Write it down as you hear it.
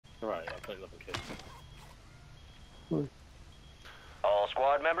Right, I've got 11 kills. All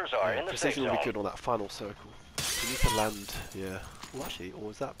squad members are in the safe Precision will be zone. good on that final circle. You need to land, yeah. Well, actually,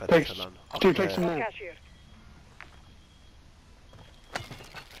 or is that better to land up Take there? some more.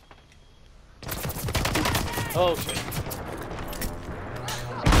 Oh shit.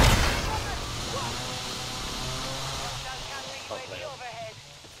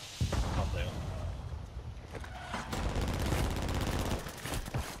 Up there.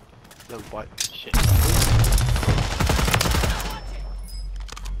 No bite. Shit.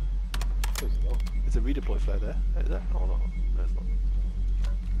 There's a redeploy flare there. Is there? Oh no, no it's not.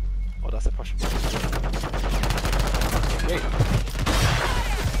 Oh, that's a Prussian.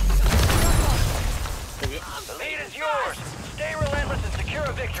 The lead is yours. Stay relentless and secure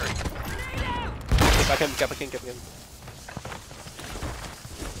a victory. Get back in, get back in, get back in.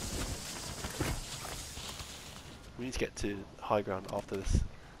 We need to get to high ground after this.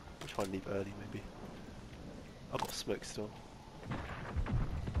 We'll try and leave early maybe. I've got smoke still.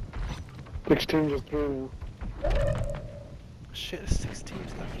 16 just through. Shit, there's 6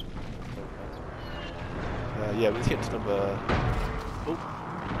 teams left. Yeah, we need to get to number...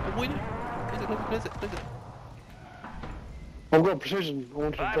 Oh, wait! Where's it? I've got precision. I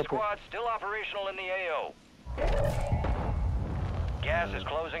want to 5 drop squads still operational in the AO. Gas is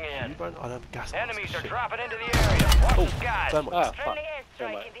closing in. You burn? I don't gas. Enemies are Shit. dropping into the area. Watch Oh, the skies. thermite. Ah, Fuck. fuck. Friendly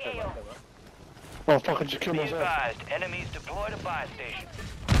airstrike in the AO. it. Oh fuck, I just killed Be myself. advised, enemies deployed a buy station.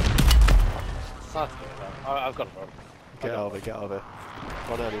 I've got him, bro. Get out of it, get out of it.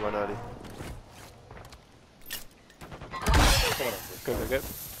 Run early, run early. Go, go, go.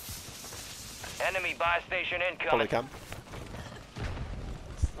 Enemy buy station Follow incoming. cam.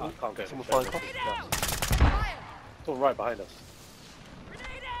 I can't get Someone him. flying across? Someone right behind us.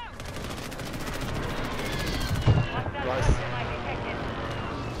 Nice.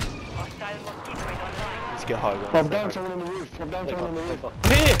 Let's get high ground. I'm down someone on the roof. I'm down someone on the roof.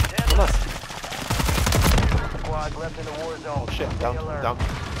 Here! On us! Squad left in the war zone. Oh shit, down, Stay alert. down.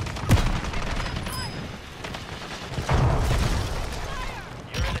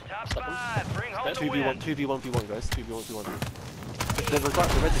 You're in the top 5. Bring home the 2v1, win. 2v1v1 guys, 2v1v1. They're right,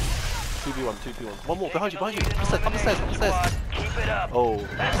 they're ready. 2v1, 2v1. One more, behind you, behind you. Up the stairs, up the stairs, up the stairs. Squad, keep it up. Oh,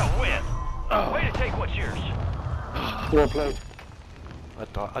 That's a win. Way to take what's yours. Well played.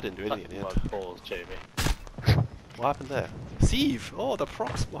 I didn't do anything in the My end. balls, Jamie. What happened there? Sieve! Oh, the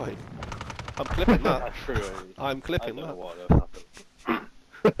prox mine. I'm clipping I that. threw it. I'm I clipping don't know that. what happened.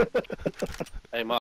 Hey, Mark.